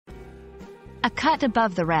A cut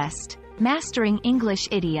above the rest, mastering English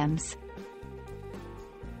idioms.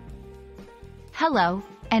 Hello,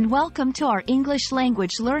 and welcome to our English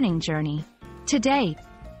language learning journey. Today,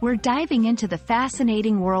 we're diving into the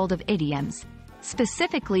fascinating world of idioms,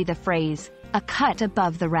 specifically the phrase, a cut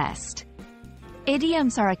above the rest.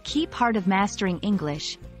 Idioms are a key part of mastering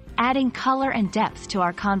English, adding color and depth to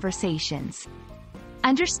our conversations.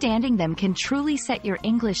 Understanding them can truly set your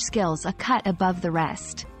English skills a cut above the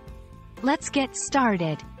rest. Let's get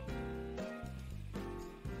started.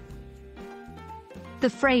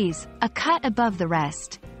 The phrase, a cut above the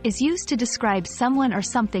rest, is used to describe someone or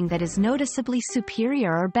something that is noticeably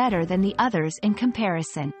superior or better than the others in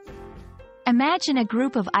comparison. Imagine a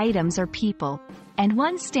group of items or people, and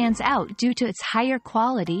one stands out due to its higher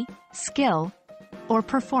quality, skill, or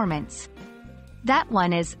performance. That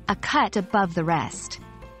one is a cut above the rest.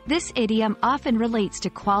 This idiom often relates to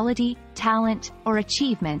quality, talent, or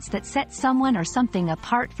achievements that set someone or something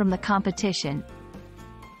apart from the competition.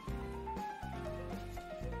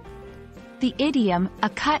 The idiom, a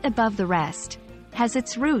cut above the rest, has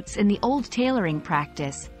its roots in the old tailoring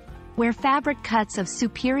practice, where fabric cuts of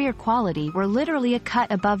superior quality were literally a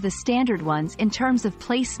cut above the standard ones in terms of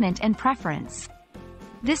placement and preference.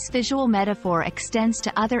 This visual metaphor extends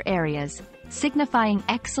to other areas, signifying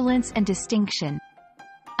excellence and distinction.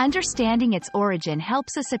 Understanding its origin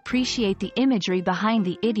helps us appreciate the imagery behind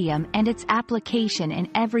the idiom and its application in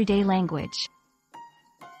everyday language.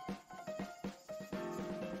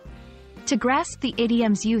 To grasp the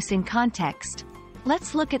idiom's use in context,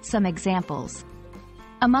 let's look at some examples.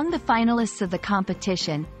 Among the finalists of the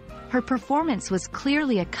competition, her performance was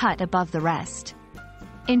clearly a cut above the rest.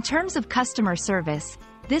 In terms of customer service,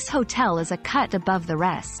 this hotel is a cut above the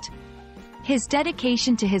rest. His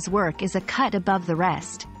dedication to his work is a cut above the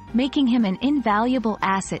rest, making him an invaluable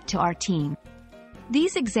asset to our team.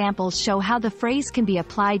 These examples show how the phrase can be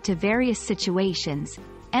applied to various situations,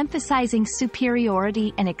 emphasizing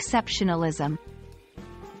superiority and exceptionalism.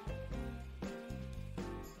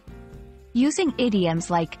 Using idioms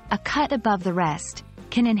like a cut above the rest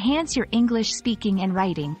can enhance your English speaking and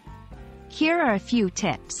writing. Here are a few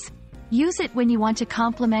tips. Use it when you want to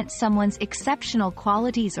compliment someone's exceptional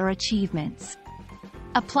qualities or achievements.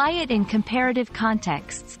 Apply it in comparative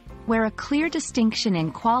contexts, where a clear distinction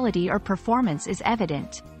in quality or performance is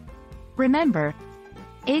evident. Remember,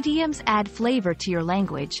 idioms add flavor to your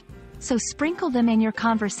language, so sprinkle them in your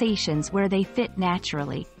conversations where they fit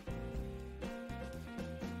naturally.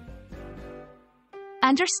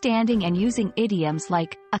 Understanding and using idioms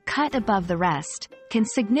like a cut above the rest can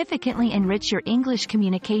significantly enrich your English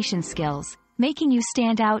communication skills, making you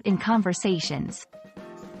stand out in conversations.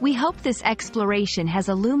 We hope this exploration has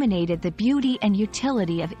illuminated the beauty and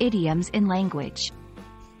utility of idioms in language.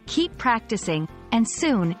 Keep practicing, and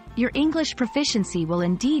soon, your English proficiency will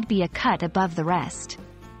indeed be a cut above the rest.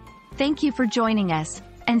 Thank you for joining us,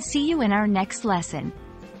 and see you in our next lesson.